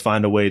to be able to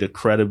find a way to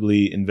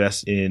credibly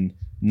invest in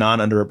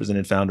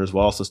non-underrepresented founders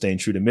while also staying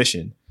true to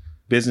mission.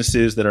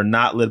 Businesses that are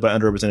not led by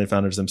underrepresented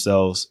founders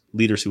themselves,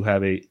 leaders who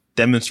have a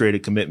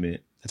demonstrated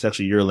commitment. That's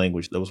actually your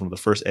language. That was one of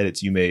the first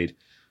edits you made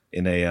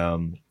in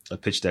a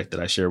pitch deck that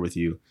I share with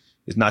you.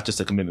 It's not just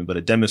a commitment, but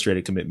a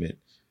demonstrated commitment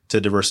to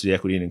diversity,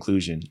 equity, and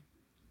inclusion.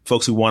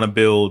 Folks who want to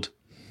build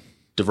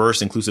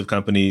diverse, inclusive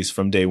companies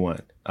from day one.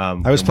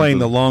 I was playing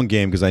the long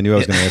game because I knew I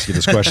was going to ask you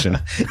this question.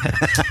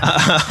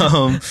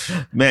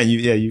 Man,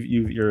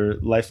 your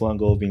lifelong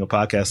goal of being a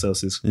podcast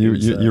host is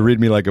you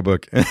read me like a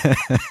book.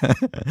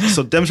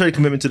 So demonstrated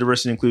commitment to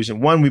diversity and inclusion.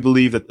 One, we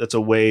believe that that's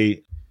a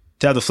way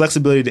to have the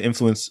flexibility to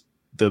influence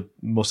the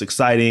most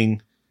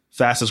exciting,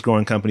 fastest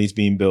growing companies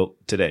being built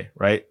today,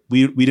 right?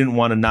 We didn't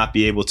want to not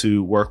be able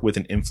to work with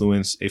and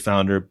influence a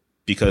founder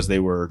because they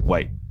were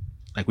white.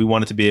 Like we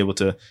wanted to be able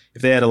to,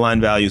 if they had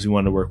aligned values, we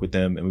wanted to work with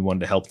them and we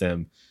wanted to help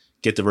them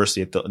get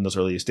diversity in those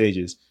earlier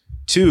stages.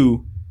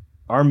 Two,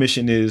 our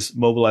mission is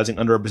mobilizing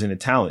underrepresented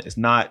talent. It's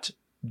not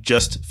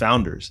just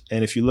founders.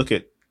 And if you look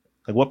at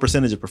like what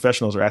percentage of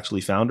professionals are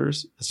actually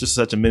founders, it's just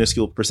such a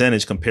minuscule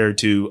percentage compared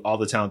to all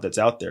the talent that's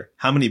out there.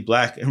 How many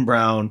Black and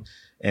brown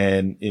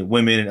and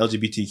women and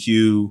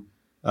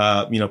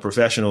LGBTQ,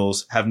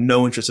 professionals have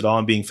no interest at all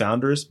in being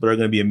founders, but are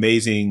going to be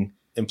amazing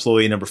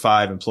employee number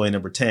 5, employee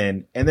number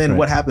 10. And then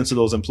what happens to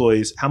those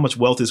employees? How much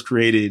wealth is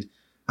created?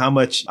 How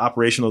much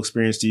operational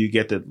experience do you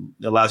get that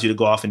allows you to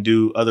go off and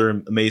do other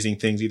amazing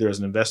things, either as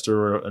an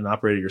investor or an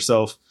operator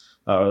yourself,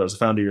 or as a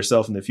founder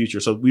yourself in the future?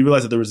 So we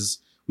realized that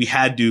we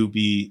had to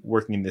be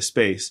working in this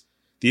space.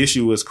 The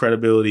issue was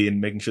credibility and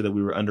making sure that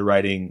we were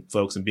underwriting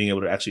folks and being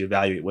able to actually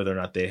evaluate whether or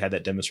not they had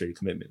that demonstrated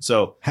commitment.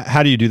 So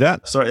how do you do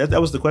that? Sorry,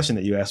 that was the question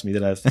that you asked me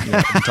that I've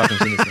been talking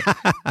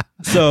to.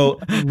 So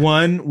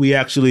one, we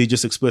actually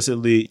just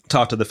explicitly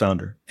talked to the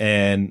founder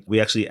and we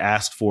actually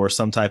asked for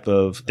some type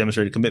of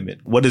demonstrated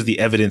commitment. What is the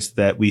evidence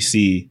that we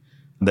see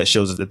that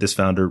shows us that this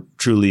founder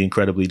truly,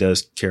 incredibly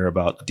does care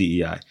about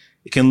DEI?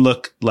 It can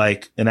look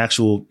like an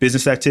actual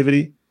business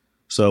activity.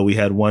 So we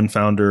had one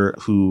founder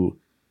who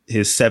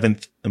his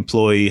 7th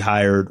employee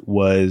hired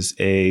was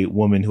a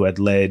woman who had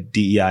led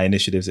DEI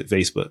initiatives at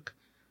Facebook.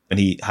 And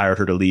he hired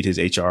her to lead his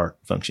HR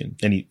function.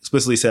 And he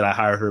explicitly said, I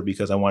hired her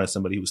because I wanted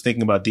somebody who was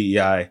thinking about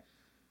DEI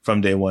from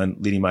day one,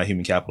 leading my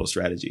human capital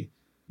strategy.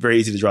 Very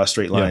easy to draw a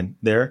straight line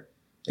there.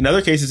 In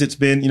other cases, it's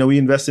been, we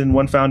invested in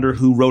one founder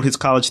who wrote his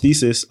college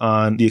thesis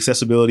on the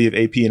accessibility of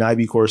AP and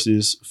IB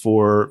courses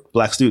for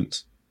Black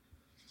students.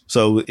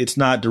 So it's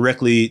not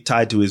directly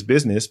tied to his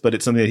business, but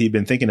it's something that he'd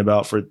been thinking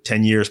about for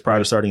 10 years prior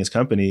to starting his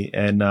company.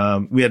 And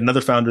we had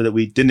another founder that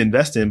we didn't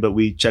invest in, but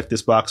we checked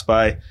this box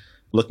by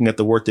looking at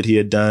the work that he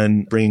had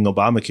done bringing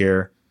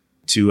Obamacare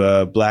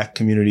to Black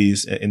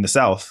communities in the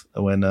South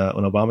when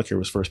Obamacare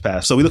was first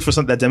passed. So we look for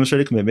that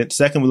demonstrated commitment.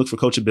 Second, we look for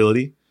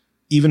coachability.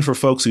 Even for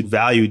folks who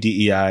value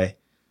DEI,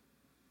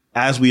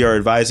 as we are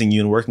advising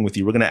you and working with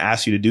you, we're going to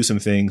ask you to do some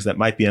things that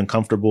might be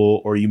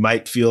uncomfortable, or you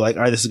might feel like,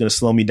 all right, this is going to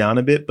slow me down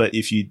a bit. But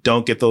if you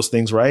don't get those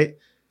things right,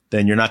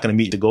 then you're not going to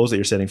meet the goals that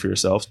you're setting for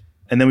yourself.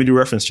 And then we do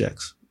reference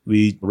checks.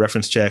 We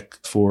reference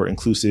check for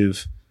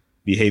inclusive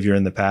behavior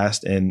in the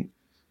past. And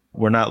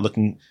we're not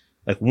looking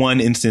like one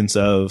instance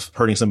of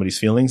hurting somebody's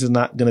feelings is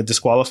not going to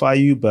disqualify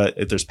you. But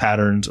if there's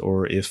patterns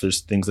or if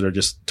there's things that are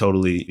just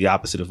totally the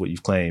opposite of what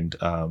you've claimed,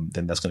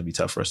 then that's going to be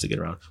tough for us to get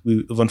around.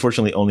 We've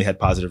unfortunately only had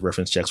positive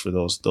reference checks for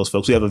those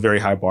folks. We have a very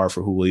high bar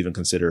for who we'll even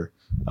consider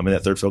in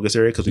that third focus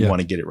area because we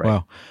want to get it right.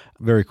 Wow.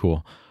 Very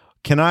cool.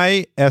 Can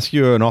I ask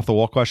you an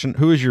off-the-wall question?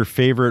 Who is your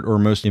favorite or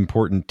most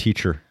important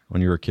teacher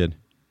when you were a kid?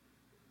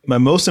 My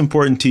most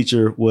important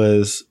teacher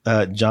was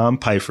John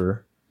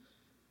Pfeiffer,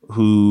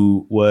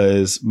 who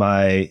was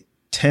my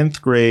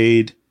 10th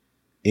grade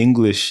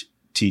English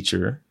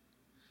teacher.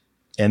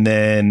 And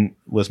then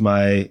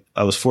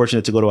I was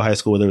fortunate to go to a high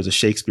school where there was a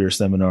Shakespeare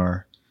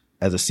seminar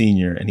as a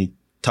senior. And he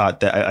taught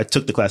that. I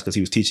took the class because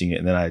he was teaching it.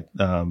 And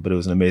then but it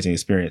was an amazing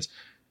experience.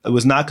 It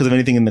was not because of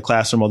anything in the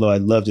classroom, although I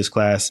loved his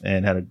class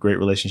and had a great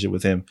relationship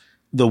with him.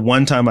 The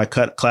one time I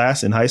cut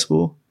class in high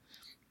school,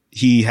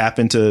 he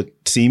happened to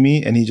see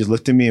me and he just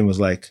looked at me and was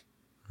like,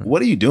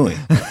 "What are you doing?"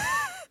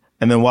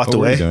 And then walked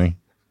away. What were you doing?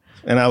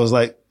 And I was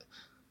like,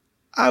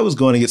 I was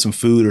going to get some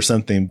food or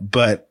something,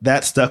 but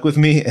that stuck with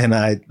me. And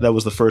that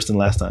was the first and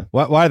last time.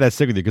 Why did that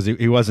stick with you? Because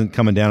he wasn't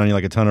coming down on you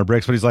like a ton of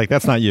bricks, but he's like,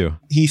 that's not you.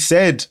 He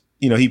said,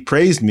 he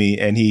praised me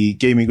and he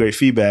gave me great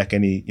feedback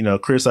and he,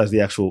 criticized the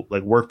actual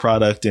like work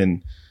product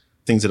and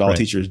things that all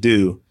teachers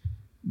do.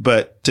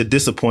 But to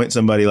disappoint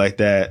somebody like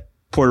that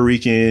Puerto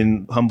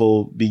Rican,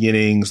 humble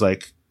beginnings.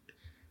 Like,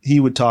 he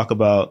would talk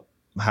about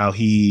how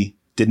he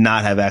did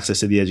not have access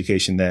to the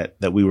education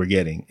that we were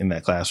getting in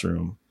that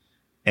classroom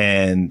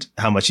and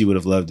how much he would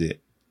have loved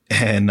it.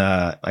 And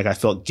like, I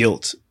felt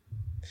guilt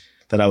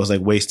that I was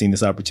like wasting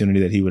this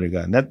opportunity that he would have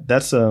gotten.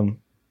 That's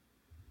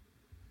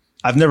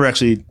I've never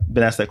actually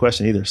been asked that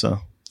question either. So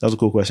that was a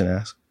cool question to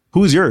ask.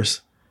 Who is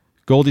yours?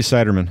 Goldie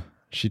Siderman.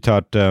 She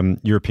taught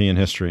European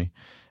history.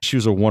 She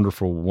was a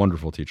wonderful,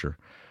 wonderful teacher.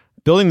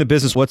 Building the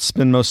business, what's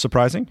been most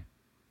surprising?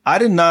 I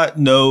did not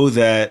know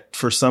that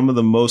for some of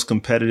the most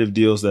competitive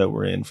deals that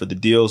we're in, for the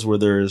deals where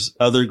there's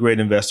other great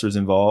investors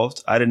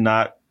involved, I did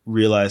not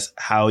realize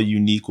how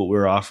unique what we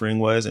were offering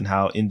was and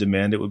how in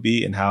demand it would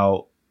be and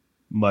how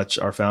much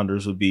our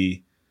founders would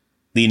be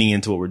leaning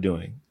into what we're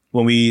doing.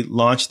 When we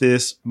launched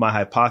this, my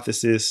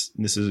hypothesis,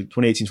 and this is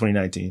 2018,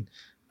 2019,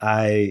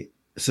 I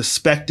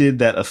suspected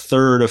that a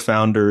third of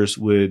founders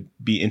would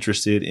be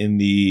interested in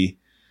the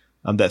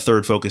that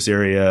third focus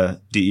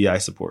area, DEI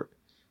support.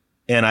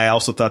 And I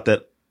also thought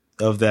that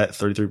of that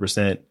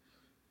 33%,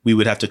 we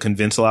would have to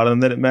convince a lot of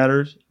them that it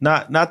mattered.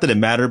 Not that it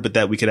mattered, but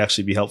that we could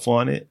actually be helpful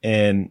on it.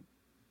 And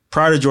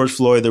prior to George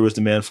Floyd, there was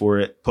demand for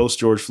it. Post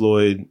George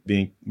Floyd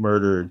being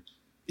murdered,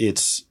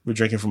 we're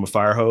drinking from a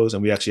fire hose.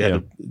 And we actually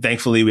had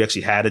thankfully, we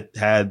actually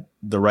had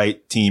the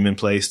right team in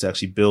place to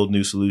actually build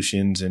new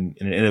solutions and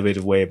in an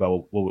innovative way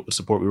about what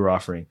support we were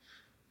offering.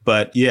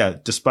 But yeah,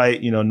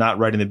 despite, not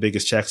writing the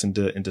biggest checks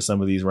into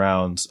some of these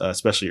rounds,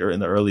 especially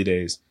in the early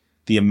days,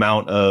 the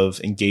amount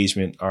of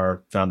engagement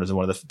our founders and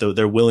one of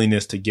their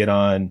willingness to get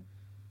on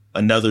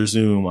another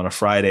Zoom on a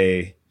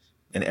Friday,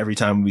 and every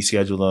time we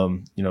schedule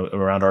them,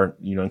 around our,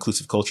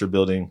 inclusive culture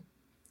building,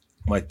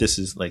 like, this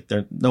is like,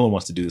 no one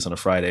wants to do this on a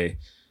Friday.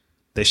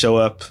 They show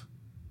up,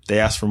 they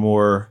ask for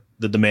more.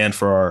 The demand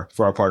for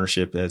our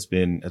partnership has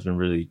been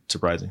really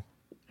surprising.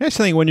 I just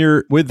think when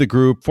you're with the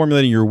group,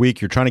 formulating your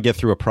week, you're trying to get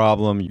through a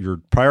problem, you're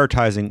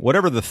prioritizing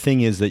whatever the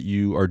thing is that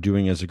you are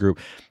doing as a group.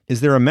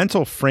 Is there a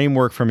mental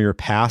framework from your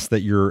past that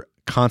you're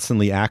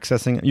constantly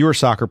accessing? You were a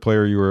soccer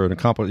player, you were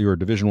a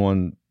Division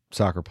I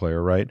soccer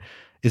player, right?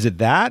 Is it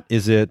that?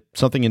 Is it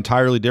something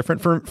entirely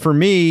different? For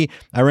me,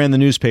 I ran the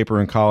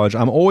newspaper in college.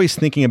 I'm always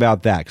thinking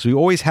about that because we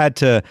always had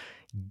to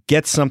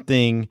get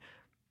something.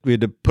 We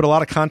had to put a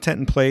lot of content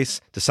in place,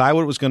 decide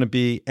what it was going to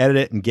be, edit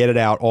it, and get it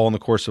out all in the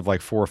course of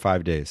like 4 or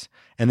 5 days.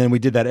 And then we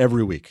did that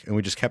every week, and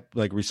we just kept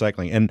like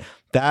recycling. And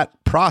that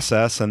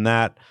process and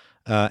that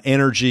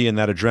energy and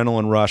that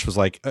adrenaline rush was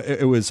like,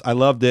 I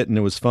loved it, and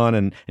it was fun,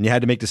 and you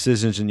had to make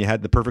decisions, and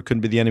the perfect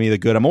couldn't be the enemy of the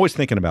good. I'm always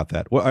thinking about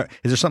that.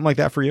 Is there something like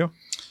that for you?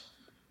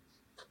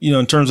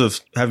 In terms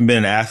of having been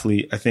an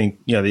athlete, I think,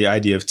 the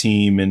idea of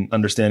team and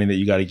understanding that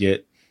you got to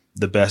get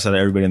the best out of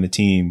everybody in the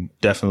team,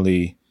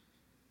 definitely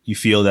you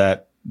feel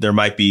that there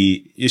might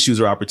be issues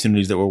or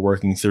opportunities that we're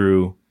working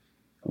through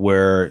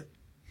where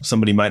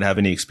somebody might have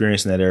any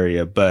experience in that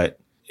area. But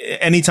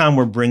anytime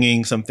we're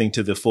bringing something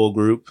to the full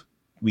group,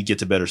 we get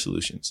to better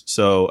solutions.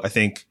 So I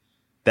think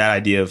that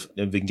idea of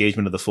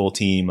engagement of the full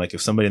team, like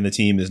if somebody in the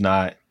team is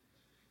not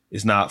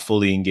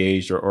fully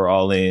engaged or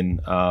all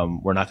in,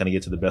 we're not going to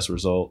get to the best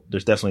result.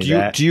 There's definitely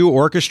that. Do you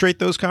orchestrate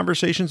those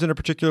conversations in a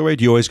particular way?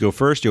 Do you always go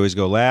first? Do you always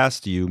go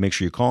last? Do you make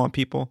sure you call on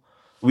people?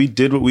 We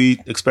did what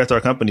we expect our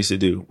companies to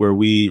do, where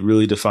we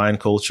really define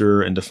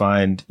culture and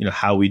defined,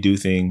 how we do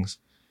things,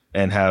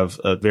 and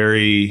have a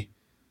very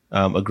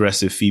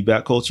aggressive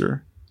feedback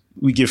culture.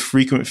 We give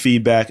frequent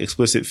feedback,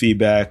 explicit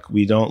feedback.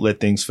 We don't let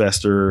things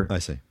fester. I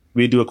see.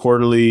 We do a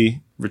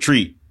quarterly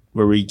retreat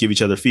where we give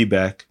each other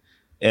feedback.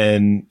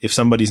 And if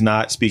somebody's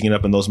not speaking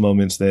up in those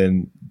moments,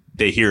 then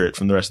they hear it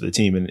from the rest of the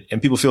team,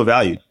 and people feel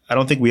valued. I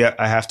don't think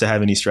I have to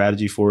have any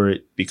strategy for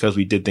it because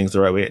we did things the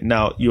right way.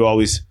 Now,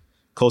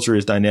 culture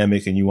is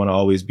dynamic, and you want to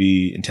always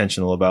be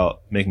intentional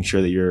about making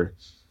sure that you're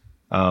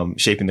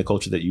shaping the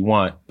culture that you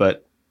want.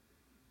 But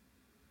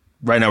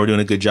right now we're doing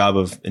a good job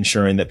of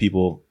ensuring that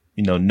people,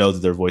 know that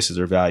their voices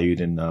are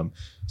valued. And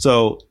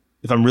so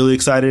if I'm really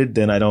excited,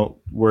 then I don't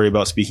worry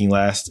about speaking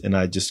last and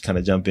I just kind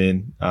of jump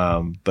in.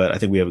 But I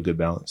think we have a good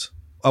balance.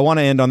 I want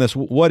to end on this.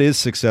 What is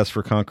success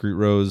for Concrete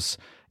Rose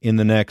in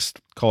the next,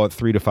 call it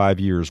 3 to 5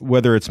 years,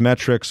 whether it's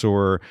metrics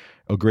or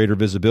a greater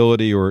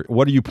visibility, or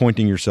what are you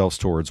pointing yourselves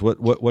towards?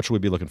 What should we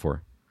be looking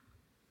for?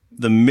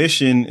 The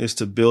mission is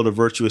to build a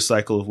virtuous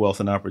cycle of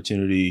wealth and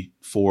opportunity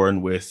for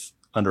and with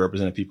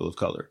underrepresented people of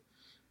color.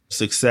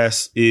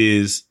 Success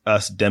is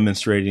us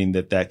demonstrating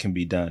that can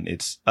be done.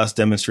 It's us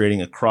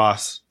demonstrating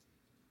across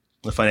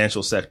the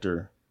financial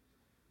sector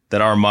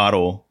that our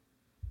model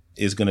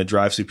is going to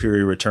drive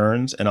superior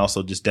returns, and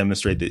also just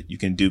demonstrate that you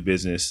can do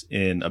business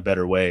in a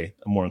better way,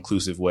 a more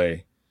inclusive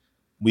way.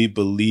 We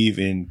believe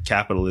in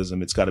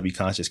capitalism. It's got to be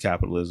conscious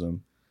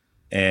capitalism.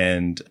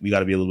 And we got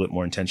to be a little bit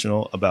more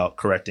intentional about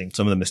correcting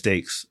some of the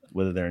mistakes,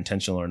 whether they're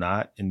intentional or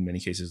not. In many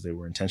cases, they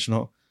were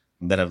intentional,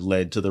 that have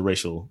led to the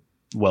racial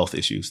wealth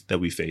issues that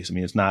we face. I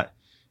mean, it's not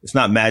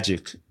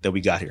magic that we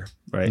got here,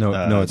 right?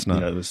 No, it's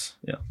not.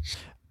 Yeah.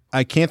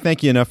 I can't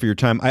thank you enough for your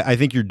time. I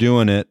think you're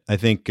doing it. I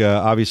think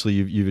obviously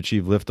you've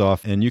achieved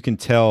liftoff, and you can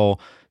tell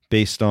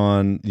based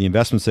on the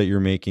investments that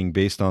you're making,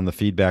 based on the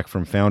feedback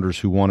from founders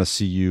who want to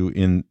see you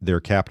in their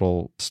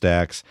capital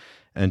stacks,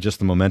 and just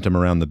the momentum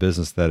around the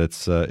business, that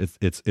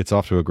it's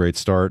off to a great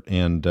start.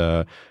 And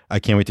I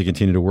can't wait to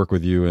continue to work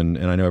with you. And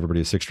I know everybody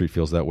at Sixth Street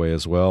feels that way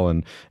as well.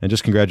 And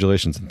just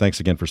congratulations. And thanks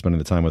again for spending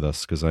the time with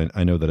us, because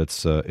I know that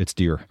it's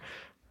dear.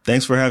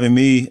 Thanks for having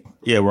me.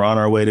 Yeah, we're on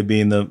our way to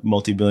being the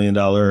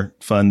multi-billion-dollar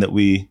fund that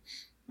we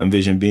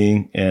envision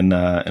being, and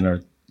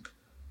are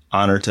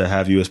honored to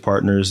have you as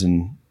partners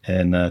and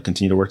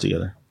continue to work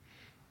together.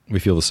 We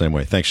feel the same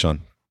way. Thanks,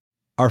 Sean.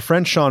 Our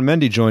friend Sean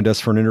Mendy joined us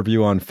for an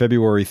interview on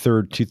February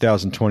 3rd,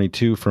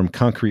 2022 from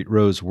Concrete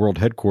Row's world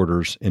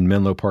headquarters in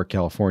Menlo Park,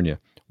 California.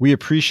 We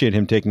appreciate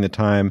him taking the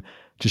time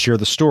to share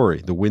the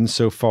story, the wins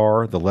so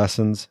far, the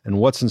lessons, and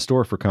what's in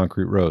store for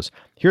Concrete Rows.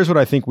 Here's what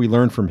I think we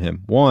learned from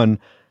him. 1,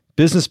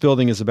 business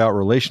building is about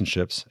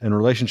relationships, and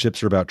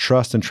relationships are about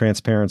trust and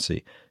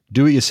transparency.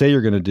 Do what you say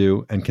you're going to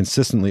do and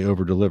consistently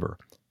over-deliver.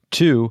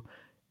 2,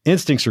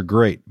 instincts are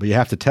great, but you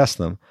have to test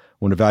them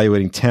when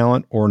evaluating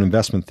talent or an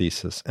investment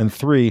thesis. And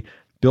 3,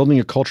 building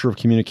a culture of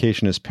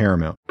communication is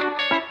paramount.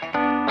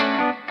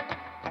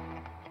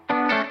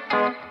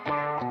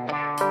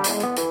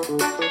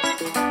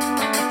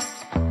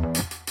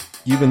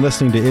 You've been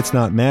listening to It's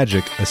Not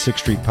Magic, a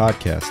Sixth Street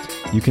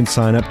podcast. You can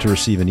sign up to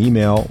receive an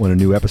email when a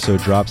new episode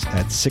drops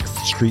at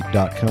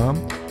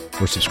sixthstreet.com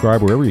or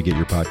subscribe wherever you get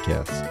your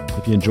podcasts.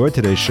 If you enjoyed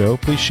today's show,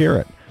 please share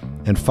it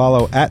and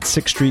follow at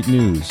Sixth Street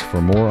News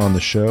for more on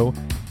the show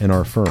and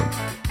our firm.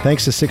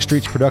 Thanks to Sixth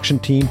Street's production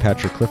team,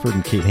 Patrick Clifford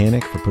and Kate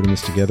Hannick, for putting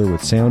this together,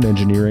 with sound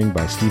engineering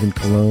by Stephen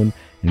Colon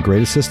and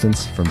great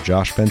assistance from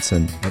Josh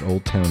Benson at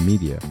Old Town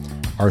Media.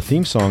 Our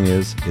theme song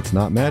is It's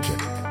Not Magic,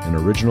 an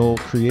original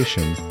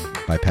creation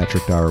by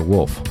Patrick Dyer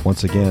Wolf.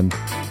 Once again,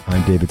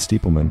 I'm David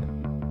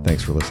Stiepelman.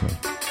 Thanks for listening.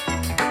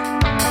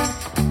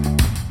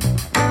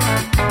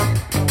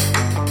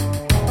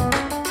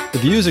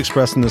 The views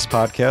expressed in this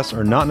podcast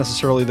are not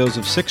necessarily those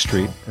of Sixth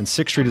Street, and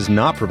Sixth Street is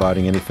not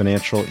providing any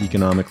financial,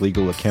 economic,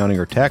 legal, accounting,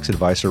 or tax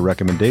advice or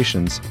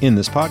recommendations in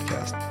this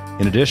podcast.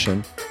 In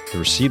addition, the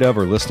receipt of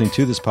or listening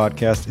to this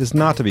podcast is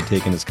not to be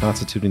taken as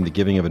constituting the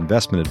giving of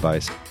investment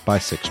advice by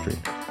Sixth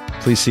Street.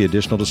 Please see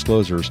additional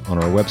disclosures on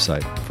our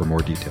website for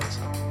more details.